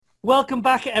Welcome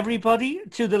back, everybody,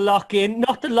 to the lock-in.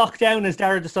 Not the lockdown, as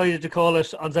Dara decided to call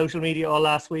it on social media all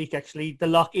last week, actually. The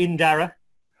lock-in, Dara.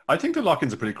 I think the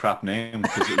lock-in's a pretty crap name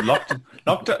because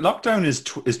lockdown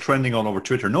is trending all over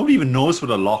Twitter. Nobody even knows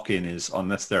what a lock-in is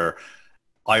unless they're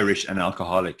Irish and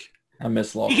alcoholic. I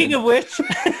miss lock-in. Speaking of which,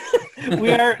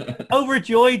 we are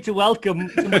overjoyed to welcome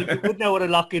somebody who would know what a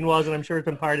lock-in was, and I'm sure it's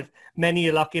been part of many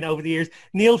a lock-in over the years.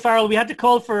 Niall Farrell, we had to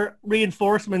call for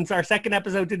reinforcements. Our second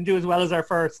episode didn't do as well as our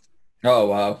first. Oh,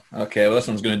 wow. Okay, well, this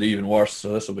one's going to do even worse,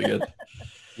 so this will be good.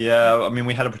 Yeah, I mean,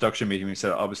 we had a production meeting. We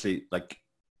said, obviously, like,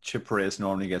 Chip Race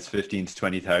normally gets 15 to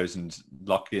 20,000.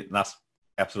 Last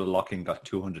episode of Lock-In got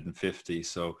 250.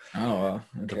 So wow.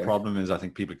 Okay. The problem is I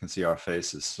think people can see our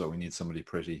faces, so we need somebody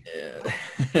pretty.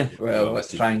 Yeah. Well,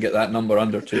 let's try and get that number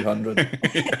under 200.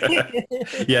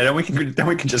 Yeah, then we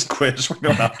can just quit. We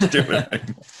don't have to do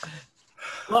anything.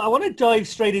 Well, I want to dive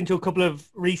straight into a couple of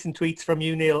recent tweets from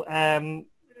you, Neil.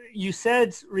 You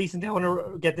said recently, I want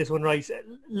to get this one right,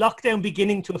 lockdown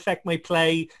beginning to affect my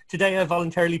play. Today I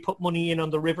voluntarily put money in on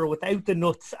the river without the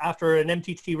nuts after an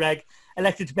MTT reg,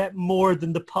 elected to bet more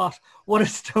than the pot. What a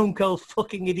stone cold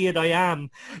fucking idiot I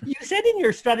am. You said in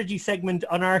your strategy segment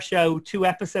on our show 2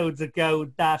 episodes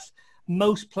ago that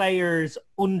most players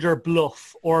under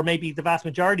bluff, or maybe the vast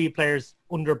majority of players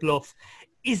under bluff.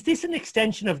 Is this an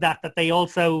extension of that they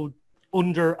also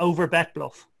over bet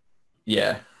bluff?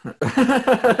 Yeah.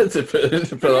 to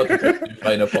put a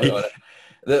finer point on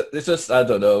it. It's just, I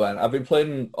don't know, man. I've been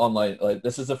playing online, like,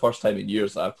 this is the first time in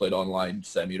years that I've played online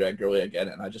semi-regularly again,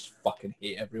 and I just fucking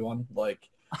hate everyone. Like,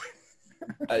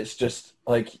 it's just,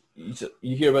 like,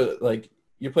 you hear about, like,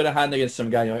 you're playing a hand against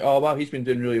some guy, you're like, oh, wow, he's been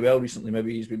doing really well recently.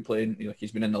 Maybe he's been playing,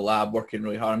 he's been in the lab working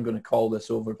really hard. I'm going to call this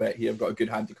over bet here. I've got a good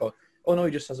hand to call. Oh, no,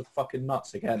 he just has a fucking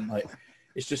nuts again. Like,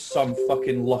 it's just some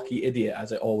fucking lucky idiot,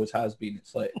 as it always has been.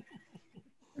 It's like...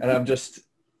 And I'm just,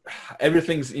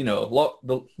 everything's, the old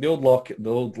lock-in /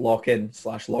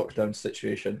 lockdown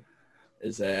situation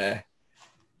is it's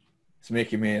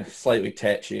making me slightly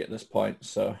tetchy at this point.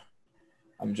 So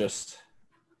I'm just.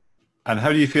 And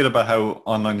how do you feel about how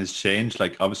online has changed?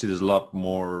 Like, obviously there's a lot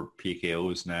more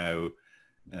PKOs now.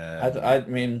 I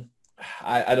mean,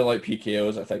 I don't like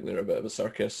PKOs. I think they're a bit of a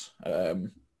circus.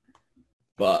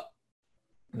 But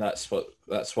that's what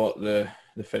the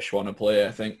fish want to play,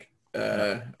 I think.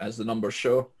 As the numbers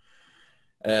show.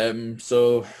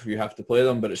 So you have to play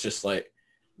them, but it's just like,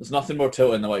 there's nothing more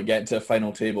tilting than like getting to a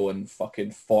final table and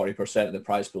fucking 40% of the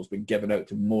prize pool's been given out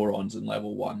to morons in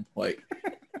level 1. Like,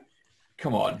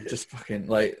 come on, just fucking,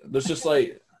 like, there's just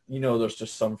like, there's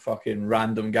just some fucking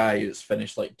random guy who's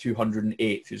finished like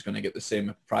 208 who's going to get the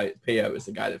same payout as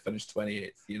the guy that finished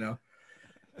 28th,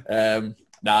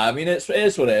 Nah, I mean, it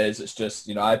is what it is. It's just,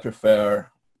 I prefer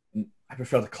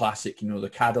the classic, the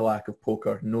Cadillac of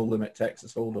poker, no limit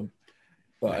Texas Hold'em.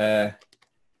 But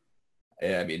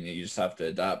yeah, I mean, you just have to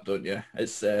adapt, don't you?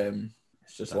 It's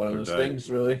just one of those things,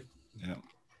 really. Yeah.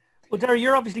 Well, Dara,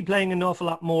 you're obviously playing an awful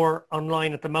lot more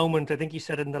online at the moment. I think you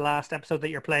said in the last episode that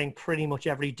you're playing pretty much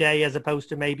every day as opposed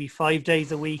to maybe 5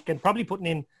 days a week, and probably putting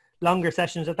in longer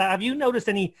sessions at that. Have you noticed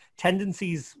any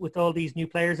tendencies with all these new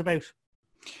players about?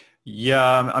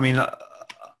 Yeah, I mean,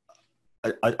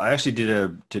 I actually did a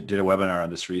webinar on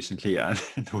this recently, and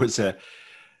there was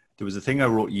a thing I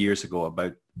wrote years ago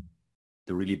about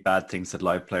the really bad things that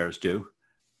live players do,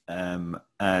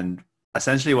 and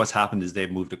essentially what's happened is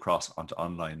they've moved across onto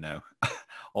online now.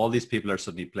 All these people are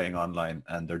suddenly playing online,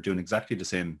 and they're doing exactly the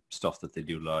same stuff that they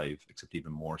do live, except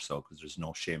even more so because there's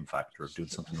no shame factor of doing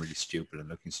something really stupid and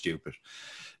looking stupid.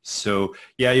 So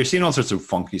yeah, you're seeing all sorts of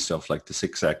funky stuff, like the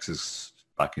 6X is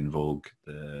back in vogue.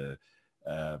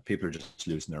 People are just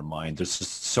losing their mind. There's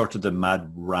just sort of the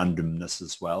mad randomness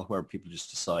as well, where people just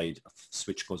decide a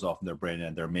switch goes off in their brain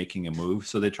and they're making a move.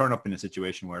 So they turn up in a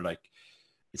situation where, like,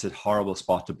 it's a horrible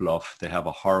spot to bluff. They have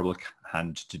a horrible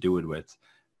hand to do it with,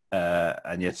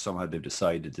 and yet somehow they've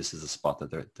decided this is a spot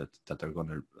that they're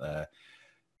going to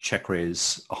check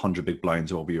raise 100 big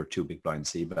blinds over your 2 big blind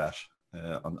C bet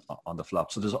on the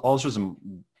flop. So there's all sorts of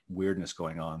weirdness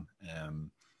going on.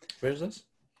 Where's this?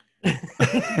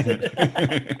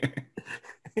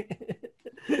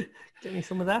 Give me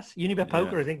some of that. Unibet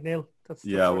poker, I think, Neil.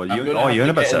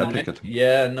 Unibet's epic.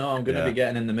 Yeah, no, I'm going to be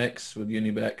getting in the mix with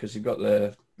Unibet because you've got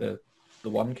the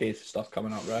 1K stuff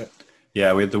coming up, right?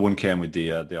 Yeah, we have the 1K and with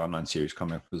the online series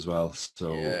coming up as well.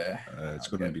 So it's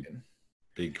going to be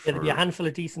big. There'll be a handful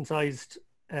of decent-sized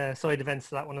side events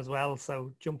to that one as well,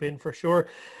 so jump in for sure.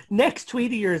 Next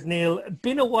tweet of yours, Neil.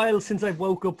 Been a while since I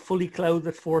woke up fully clothed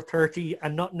at 4:30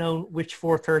 and not known which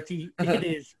 4:30 it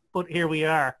is, but here we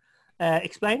are.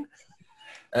 Explain.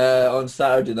 On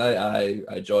Saturday night,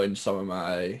 I joined some of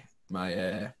my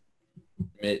my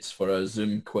mates for a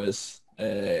Zoom quiz.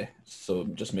 So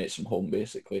just mates from home,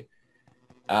 basically.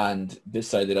 And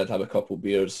decided I'd have a couple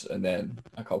beers, and then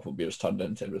a couple beers turned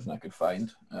into everything I could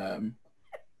find. In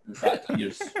fact,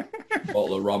 here's a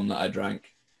bottle of rum that I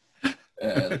drank.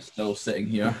 Still sitting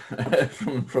here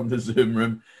from the Zoom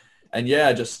room. And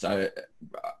yeah,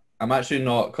 I'm actually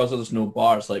not, because there's no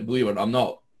bars, like, believe it or not, I'm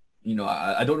not,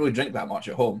 I don't really drink that much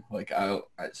at home. Like,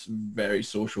 it's very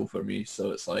social for me.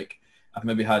 So it's like, I've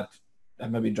maybe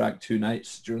drank 2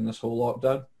 nights during this whole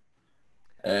lockdown.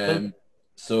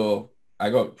 So I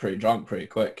got pretty drunk pretty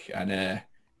quick, and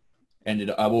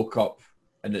I woke up,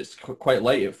 and it's quite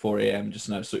late at 4 a.m. just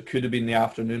now, so it could have been the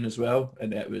afternoon as well.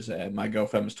 And it was my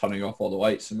girlfriend was turning off all the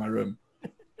lights in my room,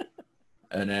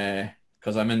 and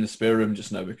because I'm in the spare room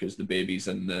just now because the baby's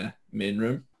in the main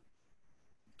room,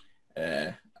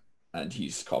 and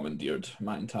he's commandeered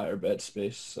my entire bed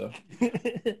space. So,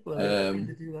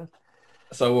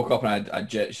 so I woke up and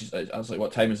I was like,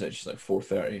 "What time is it?" She's like,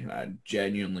 4:30, and I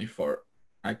genuinely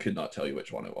I could not tell you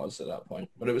which one it was at that point,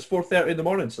 but it was 4:30 in the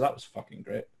morning, so that was fucking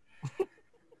great.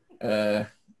 Well,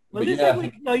 this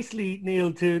segues nicely,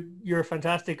 Neil, to your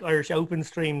fantastic Irish Open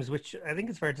streams, which I think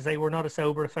it's fair to say were not a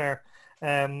sober affair.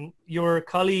 Your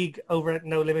colleague over at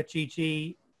No Limit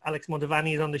GG, Alex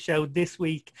Montevani, is on the show this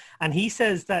week, and he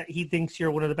says that he thinks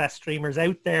you're one of the best streamers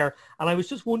out there. And I was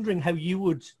just wondering how you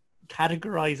would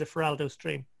categorize a Faraldo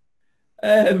stream.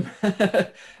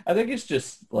 I think it's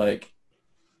just like,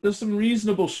 there's some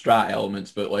reasonable strat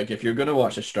elements, but like if you're going to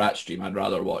watch a strat stream, I'd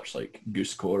rather watch like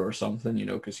Goosecore or something,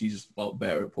 because he's a lot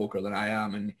better at poker than I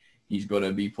am, and he's going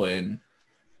to be playing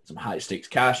some high stakes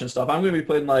cash and stuff. I'm going to be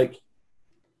playing like,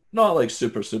 not like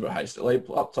super high stakes, like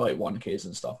up to like 1Ks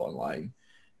and stuff online.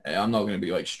 I'm not going to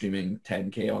be like streaming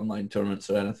 10K online tournaments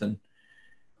or anything.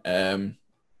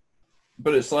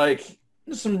 But it's like,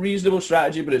 there's some reasonable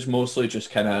strategy, but it's mostly just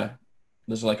kind of,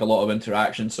 there's like a lot of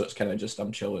interaction, so it's kind of just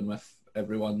I'm chilling with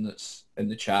everyone that's in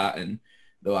the chat, and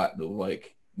they'll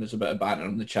like, there's a bit of banter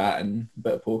in the chat and a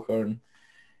bit of poker, and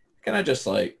kind of just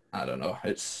like, I don't know,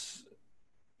 it's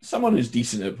someone who's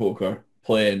decent at poker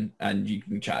playing, and you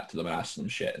can chat to them and ask them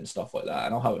shit and stuff like that,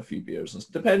 and I'll have a few beers, and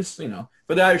it depends,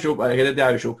 for the Irish Open, I did the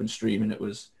Irish Open stream and it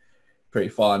was pretty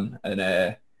fun,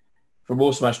 and for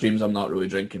most of my streams I'm not really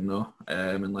drinking though,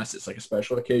 unless it's like a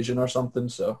special occasion or something,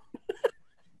 so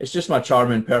it's just my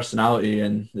charming personality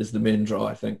and is the main draw,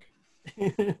 I think.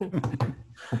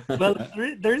 Well,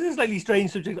 there's a slightly strange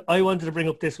subject I wanted to bring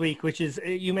up this week, which is,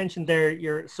 you mentioned there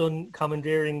your son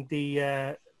commandeering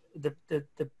the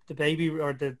baby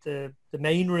or the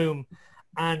main room,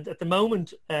 and at the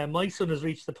moment my son has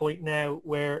reached the point now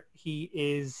where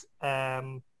he's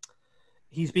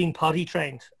being potty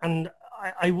trained, and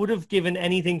I would have given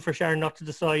anything for Sharon not to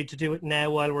decide to do it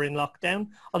now while we're in lockdown,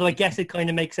 although I guess it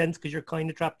kind of makes sense because you're kind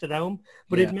of trapped at home,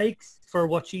 but It makes for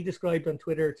what she described on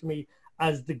Twitter to me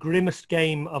as the grimmest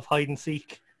game of hide and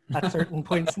seek at certain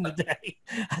points in the day,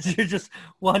 as you're just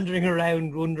wandering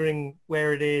around wondering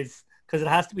where it is, because it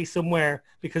has to be somewhere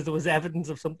because there was evidence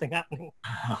of something happening.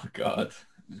 Oh God.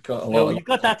 You've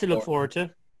got that to look forward to. I'm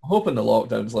hoping the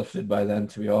lockdown's lifted by then,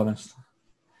 to be honest.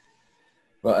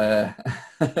 But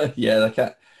yeah, like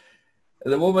at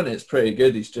the moment it's pretty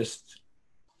good.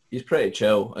 He's pretty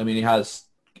chill. I mean,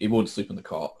 he won't sleep in the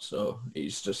cot, so he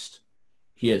is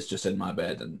just in my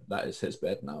bed, and that is his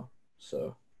bed now.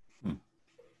 So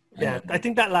yeah, I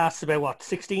think that lasts about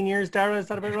 16 years, Dara, is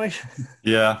that about right?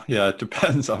 Yeah, it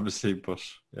depends obviously, but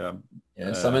yeah.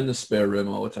 Yeah, so I'm in the spare room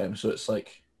all the time, so it's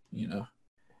like,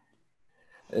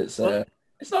 it's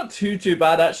not too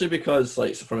bad actually, because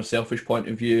like from a selfish point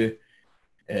of view,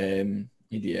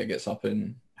 Idia gets up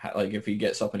and like if he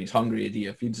gets up and he's hungry,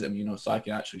 Idia feeds him, so I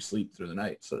can actually sleep through the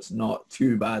night, so it's not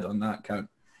too bad on that count.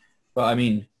 But I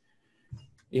mean,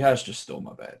 he has just stole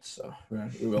my bed, so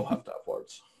we will have to have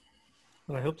words.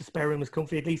 Well, I hope the spare room is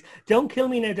comfy at least. Don't kill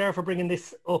me now, Dara, for bringing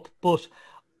this up, but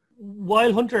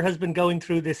while Hunter has been going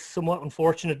through this somewhat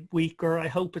unfortunate week, or I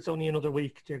hope it's only another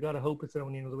week, dear God, I hope it's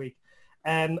only another week,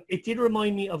 it did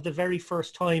remind me of the very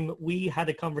first time we had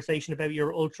a conversation about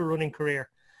your ultra running career.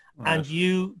 Right. And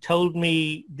you told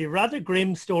me the rather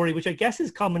grim story, which I guess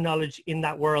is common knowledge in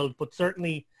that world, but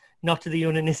certainly not to the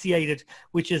uninitiated,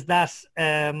 which is that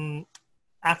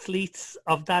athletes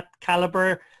of that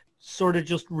caliber sort of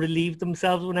just relieve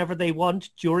themselves whenever they want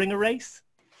during a race.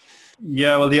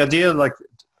 Yeah, well, the idea, like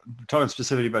talking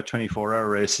specifically about 24-hour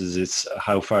races, it's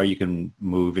how far you can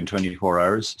move in 24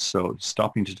 hours. So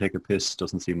stopping to take a piss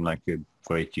doesn't seem like a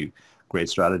great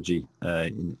strategy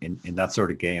in that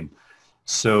sort of game.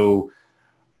 So,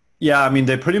 yeah, I mean,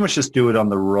 they pretty much just do it on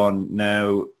the run.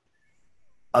 Now,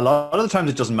 a lot of the times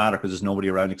it doesn't matter because there's nobody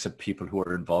around except people who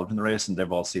are involved in the race, and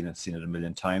they've all seen it a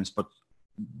million times. But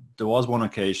there was one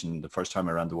occasion, the first time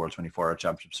I ran the World 24-Hour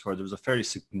Championships, where there was a fairly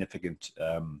significant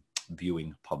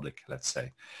viewing public, let's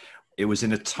say. It was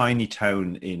in a tiny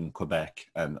town in Quebec,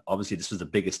 and obviously this was the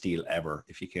biggest deal ever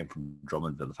if you came from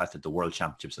Drummondville. The fact that the World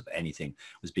Championships of anything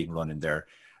was being run in their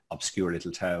obscure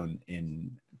little town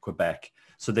in Quebec.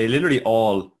 So they literally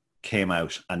all came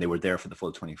out and they were there for the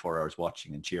full 24 hours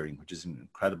watching and cheering, which is an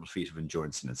incredible feat of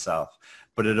endurance in itself.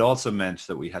 But it also meant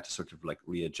that we had to sort of like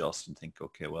readjust and think,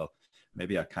 okay, well,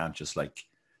 maybe I can't just like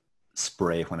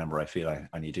spray whenever I feel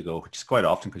I need to go, which is quite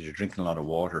often because you're drinking a lot of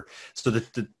water. So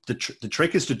the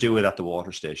trick is to do it at the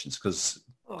water stations, because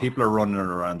people are running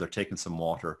around, they're taking some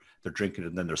water, they're drinking it,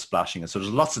 and then they're splashing it. So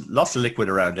there's lots of liquid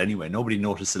around anyway. Nobody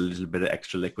noticed a little bit of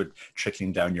extra liquid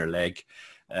trickling down your leg.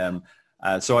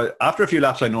 So after a few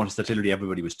laps, I noticed that literally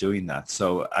everybody was doing that.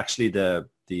 So actually the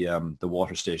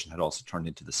water station had also turned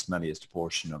into the smelliest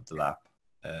portion of the lap.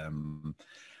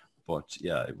 But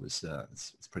yeah, it was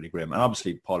it's pretty grim. And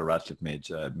obviously Paula Radcliffe made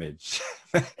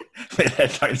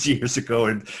headlines years ago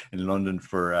in London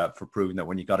for proving that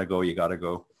when you gotta go, you gotta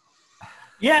go.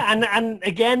 Yeah, and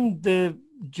again, the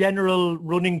general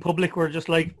running public were just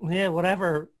like, yeah,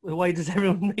 whatever. Why does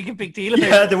everyone make a big deal about it?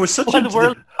 Yeah, there was such the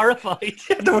world horrified.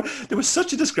 Yeah, there was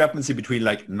such a discrepancy between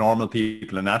like normal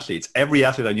people and athletes. Every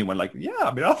athlete I knew went like, yeah,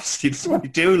 I mean, obviously this is what we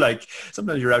do. Like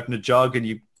sometimes you're out in a jog and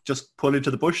you just pull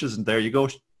into the bushes and there you go.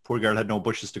 Poor girl had no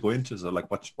bushes to go into, so like,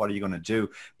 what are you going to do?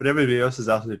 But everybody else is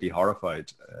absolutely horrified.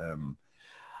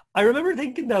 I remember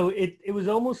thinking though, it was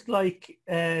almost like,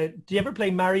 do you ever play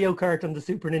Mario Kart on the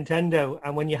Super Nintendo?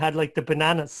 And when you had like the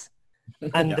bananas,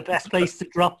 and the best place to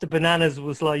drop the bananas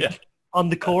was like on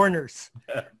the corners.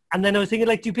 Yeah. And then I was thinking,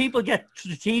 like, do people get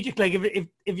strategic? Like,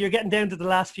 if you're getting down to the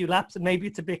last few laps and maybe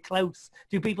it's a bit close,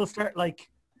 do people start like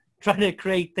trying to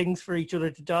create things for each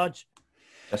other to dodge?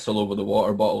 Piss all over the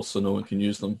water bottles so no one can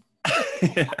use them.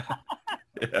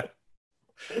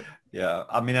 Yeah.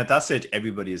 I mean, at that stage,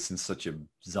 everybody is in such a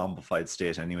zombified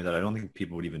state anyway that I don't think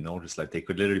people would even notice. Like, they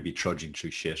could literally be trudging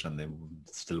through shit and they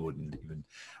still wouldn't even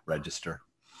register.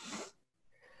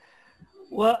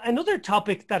 Well, another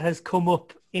topic that has come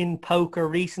up in poker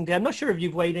recently, I'm not sure if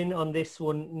you've weighed in on this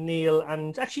one, Neil,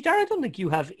 and actually, Dara, I don't think you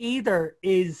have either,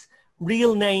 is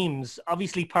real names.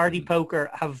 Obviously, Party Poker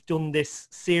have done this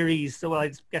series. So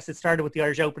I guess it started with the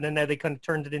Irish Open and now they kind of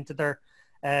turned it into their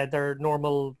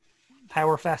normal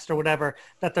Power Fest or whatever,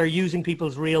 that they're using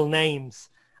people's real names.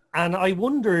 And I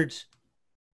wondered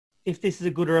if this is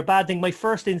a good or a bad thing. My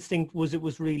first instinct was it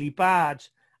was really bad.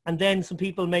 And then some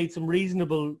people made some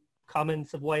reasonable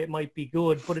comments of why it might be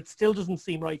good, but it still doesn't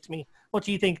seem right to me. What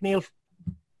do you think, Neil?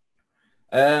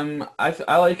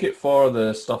 I like it for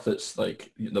the stuff that's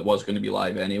like that was going to be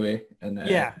live anyway, and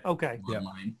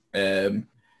online.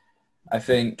 I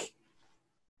think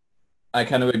I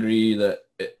kind of agree that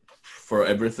for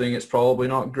everything it's probably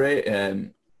not great.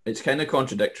 It's kind of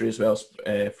contradictory as well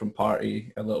from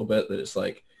Party a little bit, that it's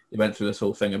like they went through this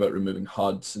whole thing about removing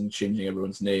HUDs and changing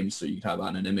everyone's names so you could have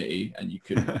anonymity and you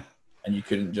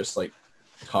couldn't just like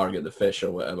target the fish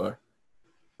or whatever,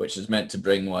 which is meant to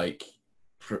bring like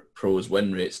pros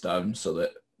win rates down so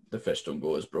that the fish don't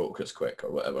go as broke as quick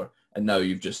or whatever. And now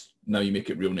you make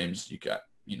it real names.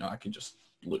 I can just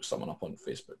look someone up on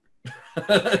Facebook.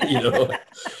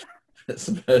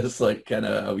 It's like kind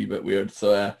of a wee bit weird.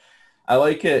 So I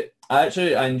like it. I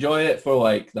enjoy it for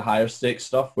like the higher stakes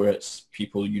stuff where it's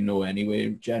people anyway,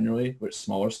 generally, where it's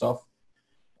smaller stuff,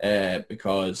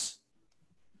 because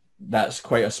that's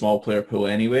quite a small player pool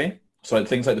anyway. So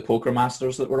things like the Poker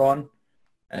Masters that we're on,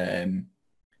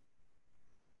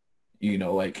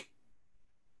 like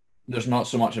there's not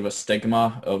so much of a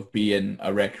stigma of being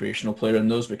a recreational player in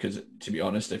those, because to be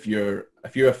honest, if you're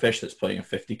a fish that's playing a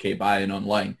 50k buy-in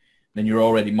online, then you're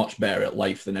already much better at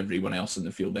life than everyone else in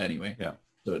the field anyway. Yeah.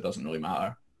 So it doesn't really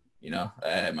matter,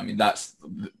 I mean, that's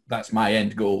my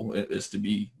end goal, is to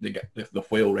be the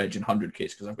whale reg in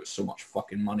 100Ks, because I've got so much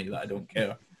fucking money that I don't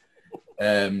care.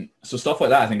 So stuff like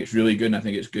that, I think it's really good. And I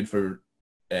think it's good for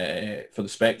the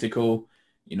spectacle.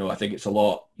 I think it's a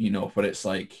lot, where it's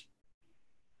like,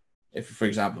 if, for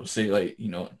example, say like,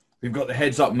 we've got the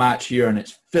heads up match here and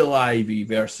it's Phil Ivey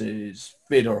versus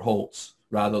Fedor Holtz,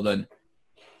 rather than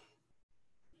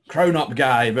Crown Up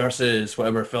Guy versus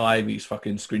whatever Phil Ivey's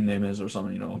fucking screen name is or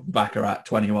something, Baccarat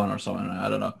 21 or something, I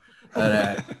don't know.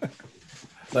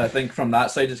 So I think from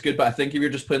that side it's good, but I think if you're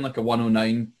just playing like a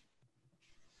 109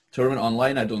 tournament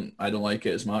online, I don't like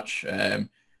it as much,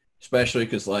 especially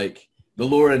because like the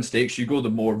lower end stakes you go, the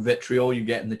more vitriol you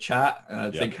get in the chat. And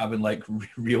I think having like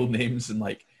real names and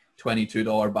like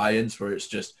 $22 buy-ins where it's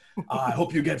just, I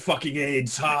hope you get fucking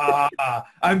AIDS.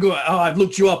 I've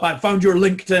looked you up. I found your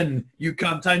LinkedIn. You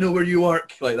can't. I know where you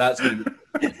work. Like that's gonna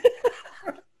be.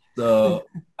 So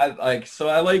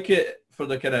I like it for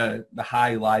the kind of the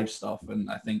high live stuff, and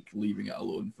I think leaving it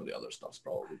alone for the other stuff's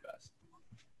probably best.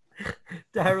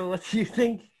 Dara, what do you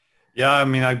think? Yeah, I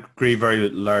mean, I agree very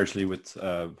largely with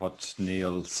what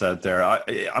Neil said there.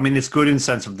 I mean, it's good in the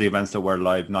sense of the events that were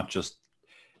live, not just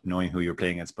knowing who you're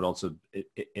playing against, but also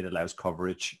it allows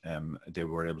coverage. They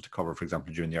were able to cover, for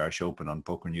example, during the Irish Open on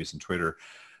Poker News and Twitter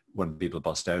when people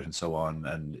bust out and so on,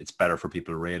 and it's better for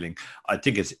people railing. I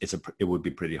think it would be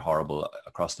pretty horrible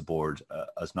across the board.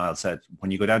 As Niall said,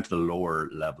 when you go down to the lower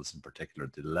levels in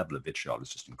particular, the level of vitriol is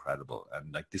just incredible.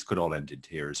 And like this could all end in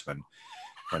tears when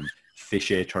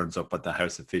Fish A turns up at the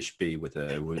house of Fish B with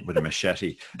a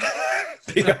machete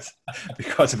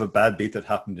because of a bad beat that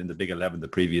happened in the Big 11 the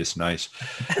previous night.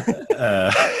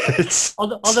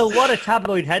 Although what a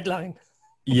tabloid headline.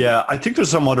 Yeah, I think there's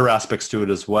some other aspects to it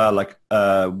as well. Like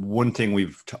one thing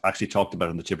we've actually talked about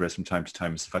on the Tip Race from time to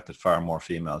time is the fact that far more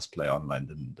females play online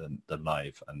than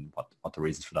live, and what the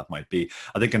reasons for that might be.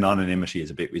 I think anonymity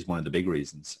is one of the big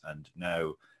reasons. And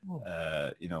now,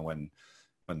 when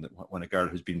a girl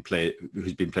who's been playing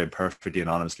perfectly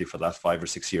anonymously for the last 5 or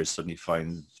 6 years suddenly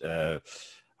finds her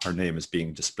name is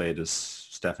being displayed as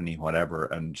Stephanie whatever,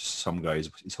 and some guy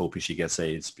is hoping she gets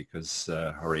AIDS because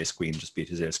her ace queen just beat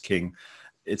his ace king.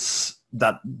 It's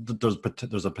that there's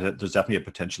definitely a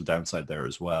potential downside there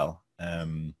as well.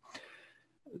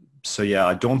 So yeah,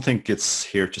 I don't think it's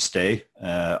here to stay.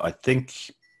 I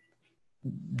think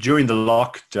during the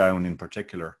lockdown in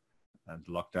particular, and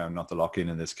lockdown, not the lock-in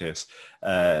in this case,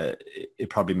 it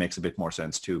probably makes a bit more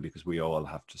sense too, because we all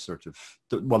have to sort of,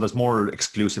 well, there's more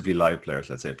exclusively live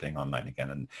players, let's say, playing online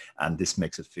again, and this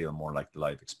makes it feel more like the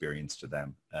live experience to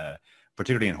them,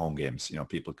 particularly in home games. You know,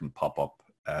 people can pop up,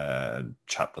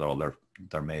 chat with all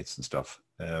their mates and stuff,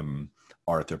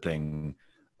 or if they're playing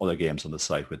other games on the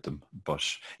site with them. But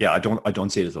yeah, I don't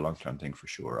see it as a long-term thing for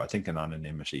sure. I think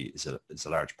anonymity is a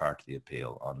large part of the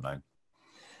appeal online.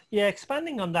 Yeah,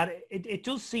 expanding on that, it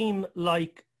does seem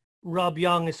like Rob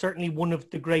Young is certainly one of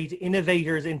the great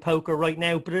innovators in poker right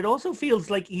now, but it also feels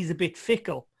like he's a bit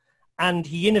fickle, and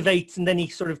he innovates and then he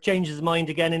sort of changes his mind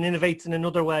again and innovates in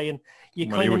another way, and he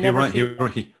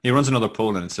runs another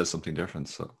poll and it says something different.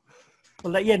 So,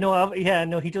 well,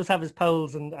 he does have his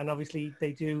polls, and obviously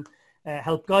they do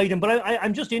help guide him. But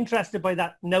I'm just interested by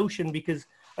that notion, because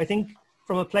I think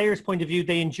from a player's point of view,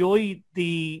 they enjoy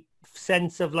the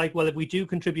sense of like, well, if we do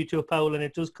contribute to a poll and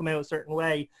it does come out a certain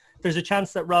way, there's a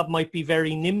chance that Rob might be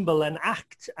very nimble and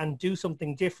act and do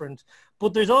something different.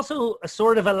 But there's also a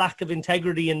sort of a lack of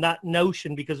integrity in that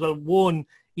notion, because, well, one,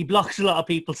 he blocks a lot of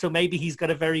people, so maybe he's got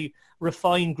a very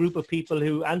refined group of people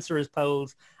who answer his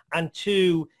polls, and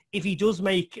two, if he does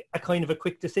make a kind of a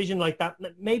quick decision like that,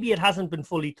 maybe it hasn't been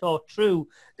fully thought through.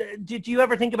 Did you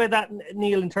ever think about that,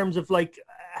 Neil, in terms of like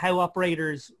how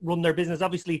operators run their business?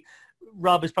 Obviously,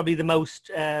 Rob is probably the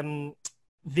most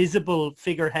visible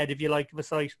figurehead, if you like, of a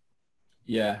site.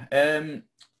 Yeah,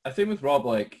 I think with Rob,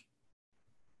 like,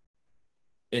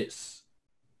 I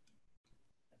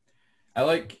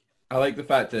like the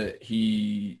fact that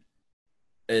he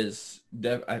is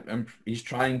he's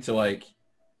trying to, like,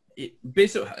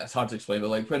 basically, it's hard to explain, but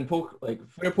like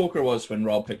where poker was when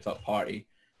Rob picked up Party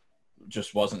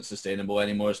just wasn't sustainable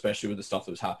anymore, especially with the stuff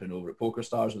that was happening over at Poker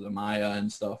Stars with the Maya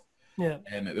and stuff. Yeah,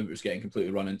 it was getting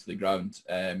completely run into the ground.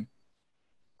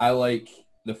 I like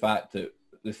the fact that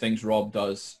the things Rob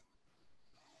does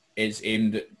is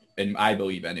aimed at, and I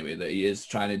believe anyway, that he is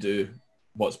trying to do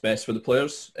what's best for the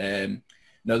players.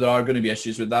 Now, there are going to be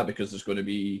issues with that, because there's going to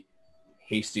be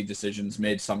hasty decisions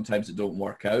made sometimes that don't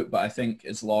work out, but I think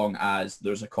as long as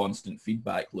there's a constant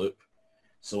feedback loop,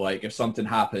 so like if something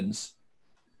happens,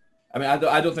 I mean,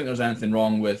 I don't think there's anything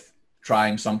wrong with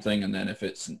trying something, and then if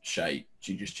it's shite,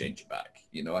 you just change it back.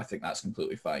 You know, I think that's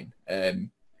completely fine.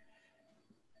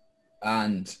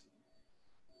 And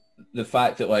the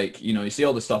fact that, like, you know, you see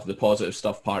all the stuff, the positive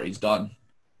stuff Party's done.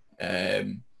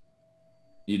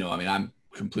 You know, I mean, I'm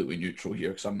completely neutral here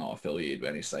because I'm not affiliated with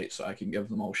any site, so I can give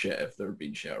them all shit if they're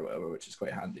being shit or whatever, which is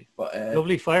quite handy. But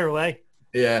lovely, fire away.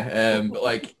 Yeah, but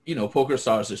like, you know, Poker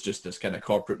Stars is just this kind of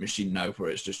corporate machine now where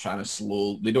it's just trying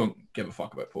to they don't give a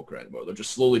fuck about poker anymore. They're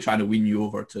just slowly trying to win you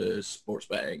over to sports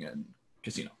betting and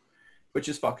casino, which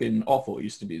is fucking awful. It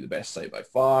used to be the best site by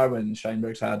far when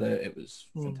Scheinberg's had it. It was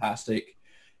fantastic.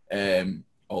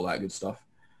 All that good stuff.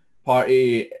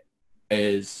 Party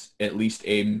is at least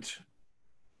aimed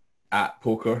at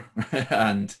poker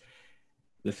and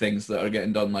the things that are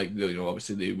getting done, like, you know,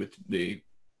 obviously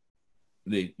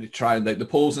they try like the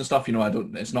polls and stuff.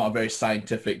 It's not a very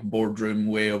scientific boardroom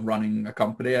way of running a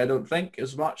company, I don't think,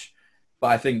 as much. But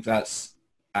I think that's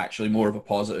actually more of a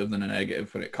positive than a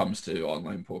negative when it comes to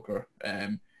online poker.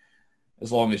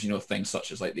 As long as, things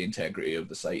such as like the integrity of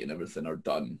the site and everything are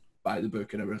done by the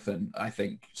book and everything, I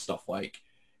think stuff like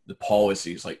the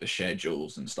policies, like the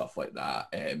schedules and stuff like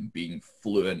that, being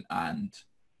fluent and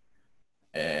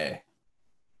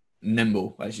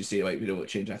nimble, as you say, like we don't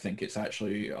change. I think it's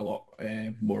actually a lot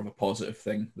more of a positive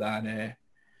thing than a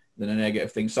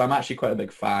negative thing. So I'm actually quite a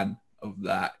big fan of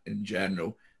that in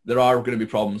general. There are going to be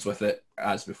problems with it,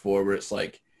 as before, where it's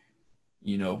like,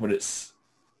 where it's,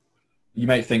 you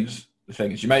might think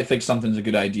something's a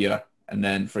good idea, and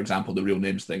then, for example, the real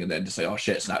names thing, and then to say, oh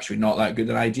shit, it's actually not that good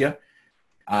an idea.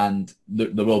 And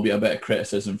there will be a bit of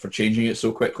criticism for changing it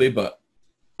so quickly, but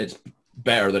it's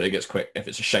better that it gets quick. If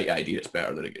it's a shite idea, it's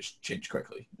better that it gets changed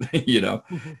quickly,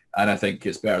 And I think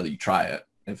it's better that you try it,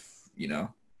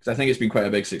 because I think it's been quite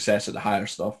a big success at the higher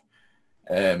stuff.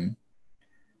 So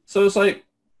it's like,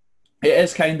 it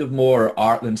is kind of more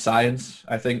art than science,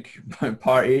 I think,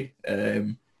 party.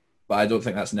 But I don't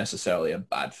think that's necessarily a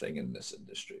bad thing in this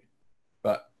industry.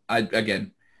 But I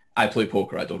play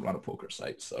poker. I don't run a poker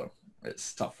site, so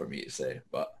it's tough for me to say.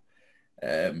 But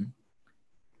put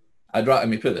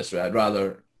it this way, I'd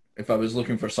rather, if I was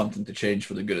looking for something to change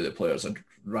for the good of the players, I'd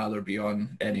rather be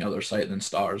on any other site than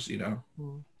Stars,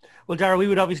 Well, Dara, we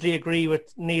would obviously agree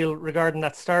with Neil regarding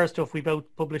that Star stuff. We both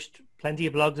published plenty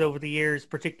of blogs over the years,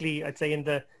 particularly, I'd say, in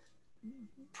the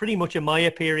pretty much a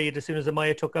Maya period. As soon as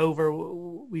Maya took over,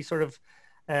 we sort of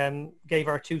gave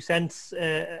our 2 cents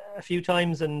a few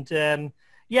times. And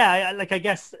I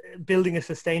guess building a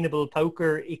sustainable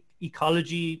poker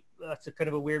ecology, that's a kind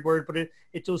of a weird word, but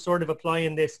it does sort of apply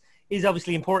in this, is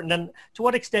obviously important. And to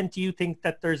what extent do you think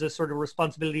that there's a sort of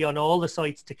responsibility on all the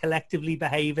sites to collectively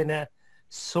behave in a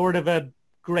sort of a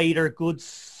greater good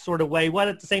sort of way, while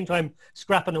at the same time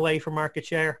scrapping away for market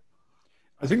share?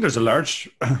 I think there's a large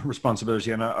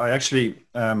responsibility, and I actually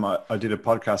I did a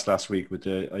podcast last week with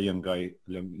a young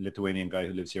Lithuanian guy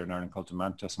who lives here in Ireland called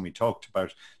Mantas, and we talked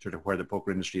about sort of where the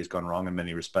poker industry has gone wrong in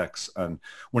many respects. And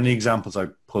one of the examples I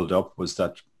pulled up was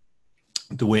that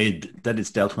the way that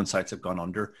it's dealt when sites have gone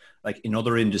under, like in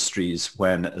other industries,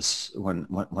 when a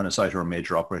site or a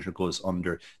major operator goes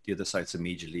under, the other sites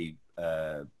immediately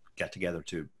get together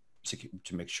to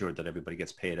make sure that everybody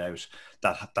gets paid out.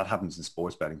 That happens in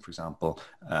sports betting, for example.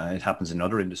 It happens in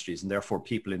other industries, and therefore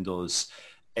people in those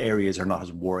areas are not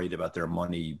as worried about their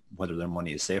money, whether their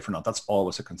money is safe or not. That's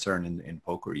always a concern in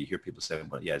poker. You hear people saying,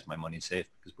 well, yeah, is my money safe?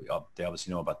 Because they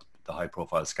obviously know about the high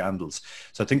profile scandals.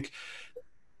 So I think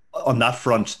on that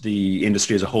front, the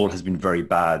industry as a whole has been very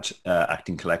bad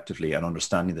acting collectively and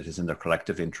understanding that it's in their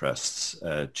collective interests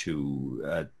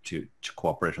to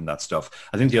cooperate on that stuff.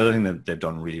 I think the other thing that they've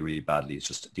done really, really badly is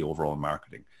just the overall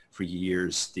marketing. For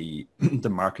years, the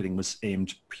marketing was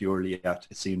aimed purely at,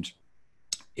 it seemed,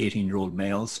 18-year-old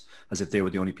males, as if they were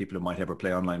the only people who might ever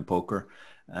play online poker.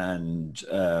 And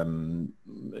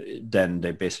then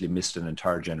they basically missed an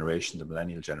entire generation, the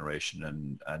millennial generation,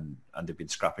 and they've been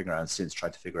scrapping around since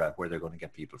trying to figure out where they're going to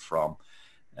get people from.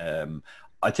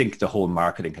 I think the whole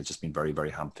marketing has just been very, very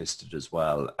ham-fisted as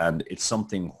well. And it's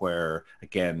something where,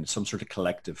 again, some sort of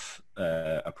collective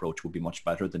approach would be much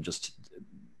better than just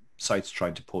sites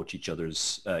trying to poach each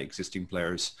other's existing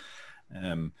players.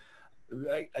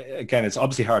 Again, it's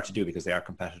obviously hard to do because they are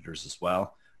competitors as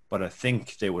well. But I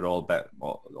think they would all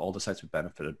the sites would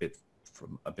benefit a bit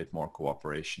from a bit more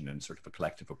cooperation and sort of a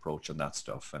collective approach on that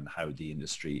stuff and how the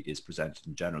industry is presented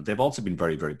in general. They've also been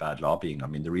very, very bad lobbying. I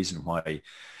mean, the reason why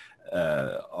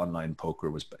online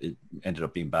poker ended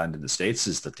up being banned in the States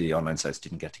is that the online sites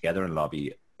didn't get together and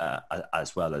lobby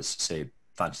as well as, say,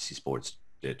 fantasy sports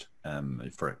did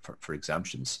for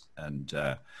exemptions. And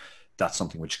that's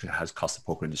something which has cost the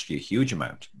poker industry a huge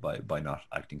amount by not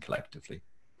acting collectively.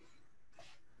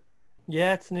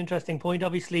 Yeah, it's an interesting point.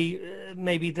 Obviously,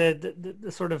 maybe the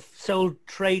sort of sole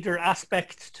trader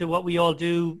aspect to what we all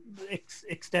do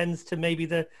extends to maybe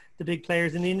the big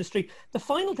players in the industry. The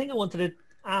final thing I wanted to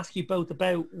ask you both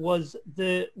about was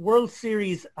the World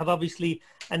Series have obviously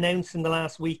announced in the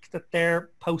last week that they're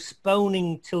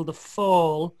postponing till the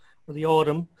fall or the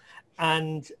autumn.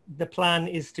 And the plan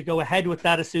is to go ahead with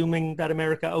that, assuming that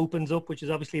America opens up, which is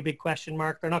obviously a big question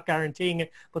mark. They're not guaranteeing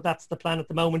it, but that's the plan at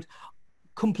the moment.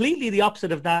 Completely the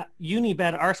opposite of that,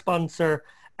 Unibet, our sponsor,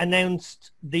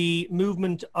 announced the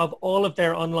movement of all of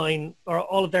their online or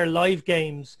all of their live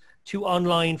games to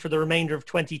online for the remainder of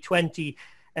 2020,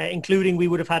 including we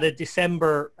would have had a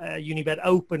December Unibet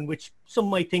Open, which some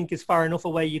might think is far enough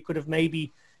away. You could have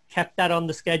maybe kept that on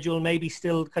the schedule, maybe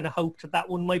still kind of hoped that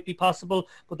one might be possible,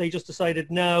 but they just decided,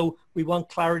 no, we want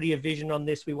clarity of vision on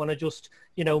this. We want to just,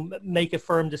 make a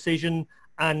firm decision.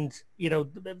 And,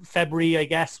 February, I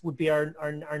guess, would be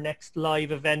our next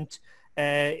live event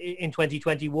in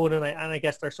 2021. And I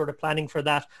guess they're sort of planning for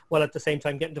that, while at the same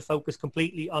time getting to focus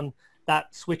completely on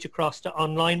that switch across to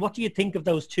online. What do you think of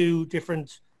those two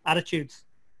different attitudes?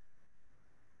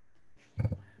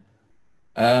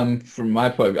 From my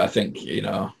point, I think,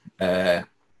 I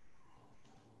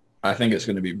think it's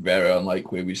going to be very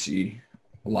unlikely we see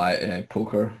live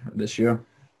poker this year,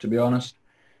 to be honest,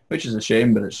 which is a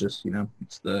shame, but it's just,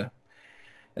 it's in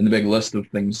the big list of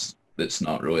things that's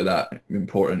not really that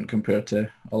important compared to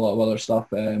a lot of other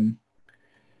stuff. I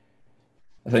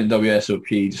think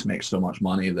WSOP just makes so much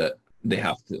money that they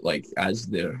have to, as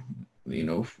their,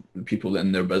 people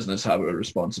in their business have a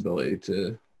responsibility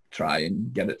to try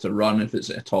and get it to run if it's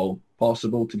at all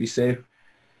possible to be safe.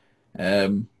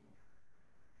 But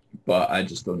I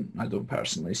don't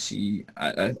personally see,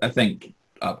 I think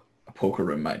a poker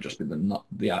room might just be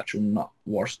the actual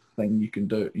worst thing you can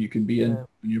be in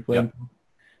when you're playing.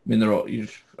 Yeah.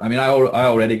 I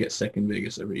already get sick in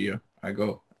Vegas every year. I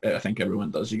think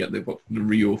everyone does. You get the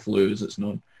Rio flu, as it's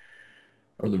known,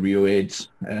 or the Rio AIDS,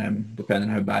 depending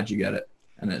on how bad you get it.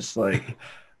 And it's like...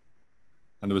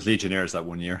 And there was Legionnaires that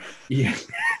one year. Yeah.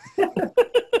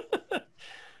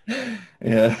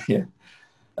 yeah.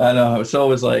 I know. It's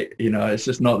always like, it's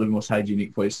just not the most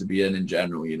hygienic place to be in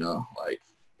general,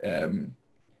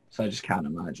 so I just can't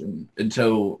imagine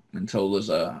until there's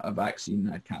a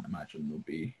vaccine. I can't imagine there'll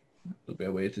be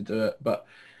a way to do it. But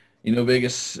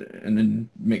Vegas and then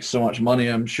makes so much money.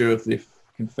 I'm sure if they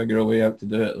can figure a way out to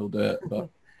do it, they'll do it. But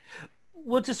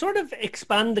well, to sort of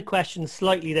expand the question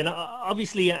slightly, then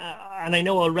obviously, and I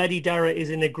know already Dara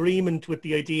is in agreement with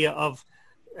the idea of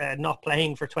not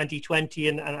playing for 2020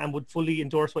 and would fully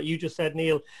endorse what you just said,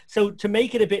 Niall. So to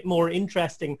make it a bit more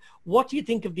interesting, what do you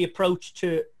think of the approach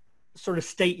to sort of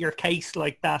state your case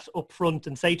like that up front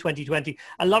and say 2020?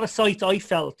 A lot of sites I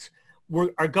felt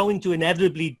are going to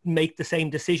inevitably make the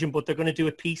same decision, but they're going to do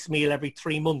it piecemeal every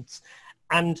 3 months.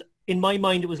 And in my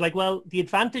mind, it was like, well, the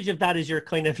advantage of that is you're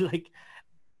kind of like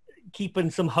keeping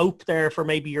some hope there for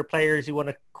maybe your players who want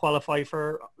to qualify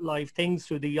for live things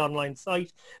through the online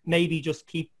site. Maybe just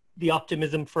keep the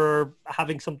optimism for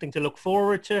having something to look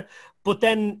forward to. But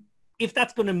then if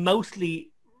that's going to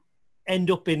mostly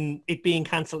end up in it being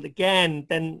cancelled again,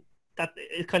 then that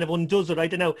it kind of undoes it. I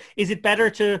don't know. Is it better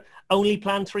to only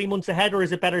plan 3 months ahead, or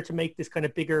is it better to make this kind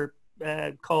of bigger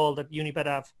call that Unibet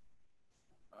have?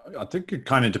 I think it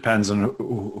kind of depends on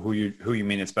who you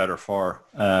mean it's better for.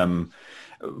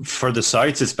 For the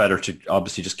sites, it's better to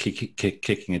obviously just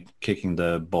kicking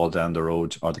the ball down the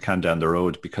road, or the can down the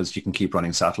road, because you can keep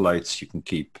running satellites, you can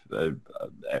keep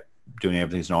doing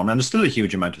everything as normal. And there's still a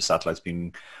huge amount of satellites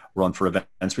being run for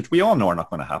events, which we all know are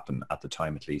not going to happen at the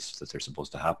time, at least, that they're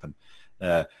supposed to happen.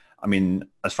 I mean,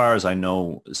 as far as I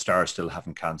know, Stars still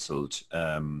haven't cancelled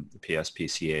the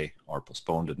PSPCA or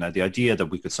postponed it. Now, the idea that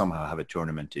we could somehow have a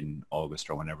tournament in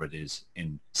August or whenever it is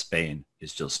in Spain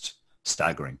is just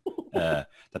staggering.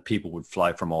 That people would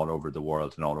fly from all over the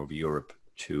world and all over Europe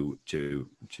to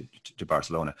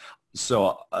Barcelona.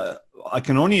 So I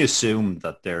can only assume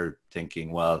that they're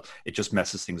thinking, well, it just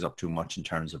messes things up too much in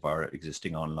terms of our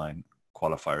existing online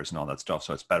qualifiers and all that stuff.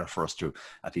 So it's better for us to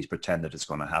at least pretend that it's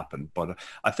going to happen. But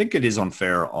I think it is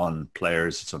unfair on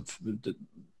players.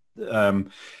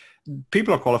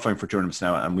 People are qualifying for tournaments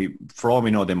now, and for all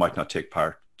we know, they might not take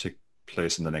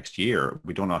place in the next year.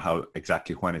 We don't know how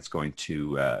exactly when it's going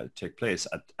to take place.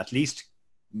 At least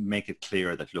make it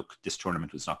clear that, look, this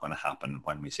tournament was not going to happen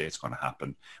when we say it's going to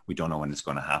happen. We don't know when it's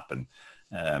going to happen.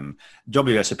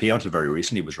 WSOP until very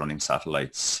recently was running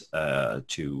satellites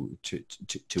to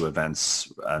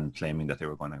events and claiming that they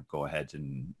were going to go ahead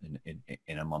in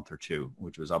a month or two,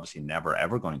 which was obviously never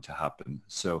ever going to happen.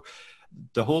 So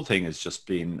the whole thing has just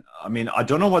been, I mean, I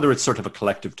don't know whether it's sort of a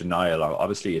collective denial, or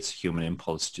obviously it's human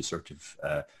impulse to sort of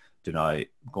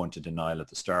go into denial at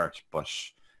the start, but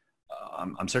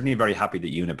I'm certainly very happy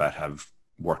that Unibet have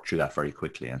worked through that very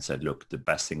quickly and said, look, the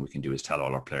best thing we can do is tell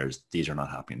all our players these are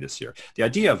not happening this year. The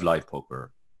idea of live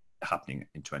poker happening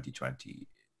in 2020,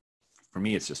 for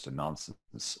me, it's just a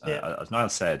nonsense. Yeah. As Niall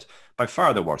said, by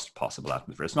far the worst possible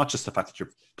atmosphere. It's not just the fact that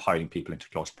you're piling people into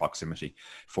close proximity,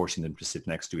 forcing them to sit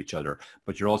next to each other,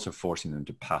 but you're also forcing them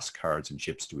to pass cards and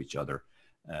chips to each other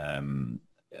on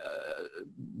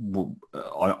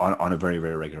a very,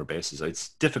 very regular basis. It's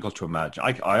difficult to imagine.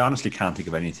 I honestly can't think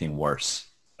of anything worse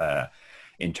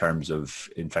in terms of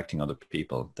infecting other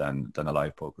people than a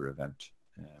live poker event.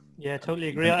 Yeah, totally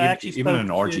agree. Even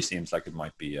an orgy seems like it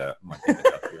might be a bit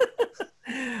healthier.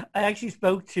 I actually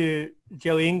spoke to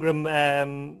Joe Ingram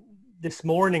this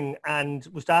morning and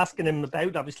was asking him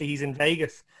about, obviously he's in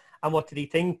Vegas, and what did he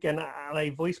think? And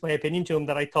I voiced my opinion to him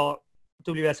that I thought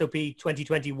WSOP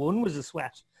 2021 was a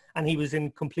sweat, and he was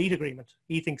in complete agreement.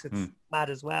 He thinks it's mad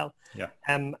as well. Yeah.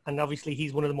 And obviously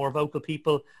he's one of the more vocal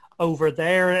people over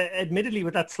there, admittedly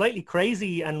with that slightly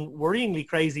crazy and worryingly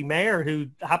crazy mayor who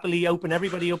happily open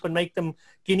everybody up and make them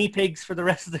guinea pigs for the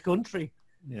rest of the country.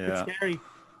 Yeah. It's scary.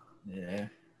 Yeah.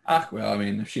 Well, I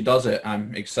mean, if she does it,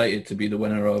 I'm excited to be the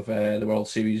winner of the World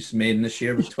Series maiden this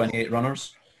year with 28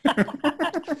 runners.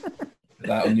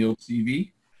 That on the old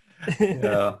TV.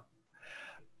 Yeah.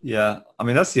 Yeah, I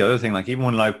mean, that's the other thing. Like, even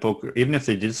when live poker, even if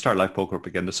they did start live poker up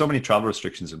again, there's so many travel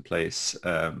restrictions in place.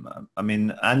 I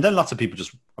mean, and then lots of people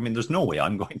there's no way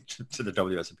I'm going to the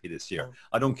WSOP this year.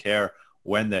 I don't care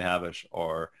when they have it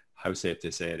or how safe they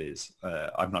say it is.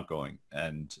 I'm not going.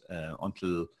 And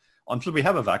until we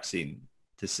have a vaccine,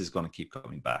 this is going to keep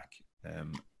coming back.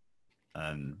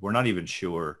 And we're not even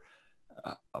sure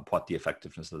of what the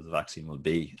effectiveness of the vaccine will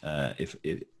be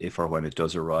if or when it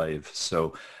does arrive.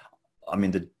 So, I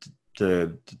mean,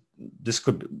 this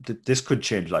could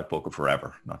change live poker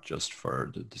forever, not just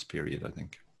for this period, I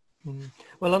think.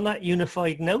 Well, on that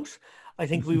unified note, I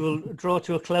think we will draw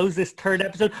to a close this third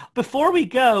episode. Before we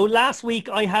go, last week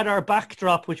I had our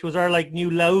backdrop, which was our new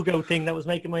logo thing that was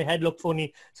making my head look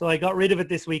funny. So I got rid of it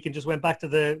this week and just went back to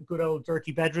the good old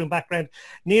dirty bedroom background.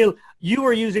 Neil, you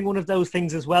were using one of those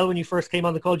things as well when you first came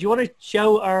on the call. Do you want to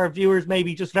show our viewers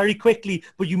maybe just very quickly,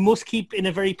 but you must keep in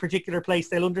a very particular place.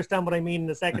 They'll understand what I mean in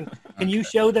a second. Can you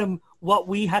show them what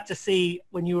we had to see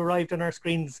when you arrived on our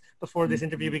screens before this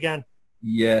interview began?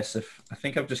 Yes, I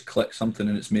think I've just clicked something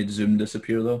and it's made Zoom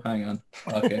disappear though. Hang on.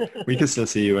 Okay. We can still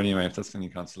see you anyway if that's any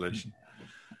consolation.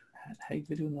 Hey,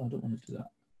 video? No, I don't want to do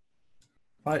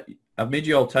that. I've made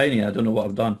you all tiny. I don't know what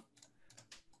I've done.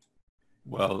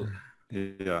 Well,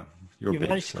 yeah. You've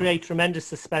managed to create tremendous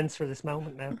suspense for this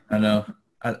moment now. I know.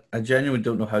 I genuinely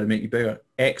don't know how to make you bigger.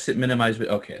 Exit, minimize.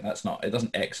 Okay, that's not. It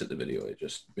doesn't exit the video. It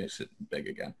just makes it big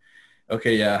again.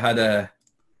 Okay, yeah. I had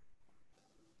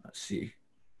let's see.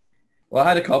 Well, I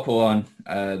had a couple on.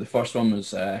 The first one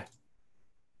was... no.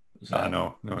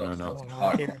 That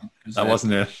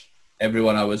wasn't it.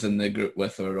 Everyone I was in the group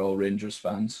with are all Rangers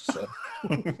fans. So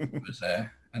it was,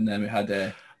 and then we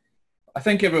had... I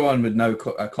think everyone would now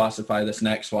classify this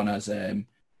next one as a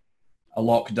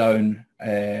lockdown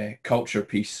culture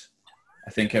piece. I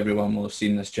think everyone will have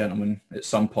seen this gentleman at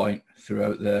some point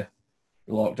throughout the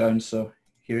lockdown. So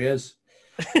here he is.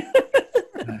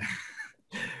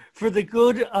 For the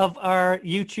good of our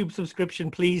YouTube subscription,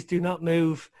 please do not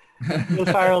move. Niall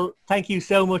Farrell, thank you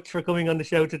so much for coming on the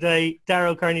show today.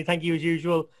 Dara O'Kearney, thank you as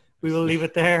usual. We will leave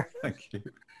it there. Thank you.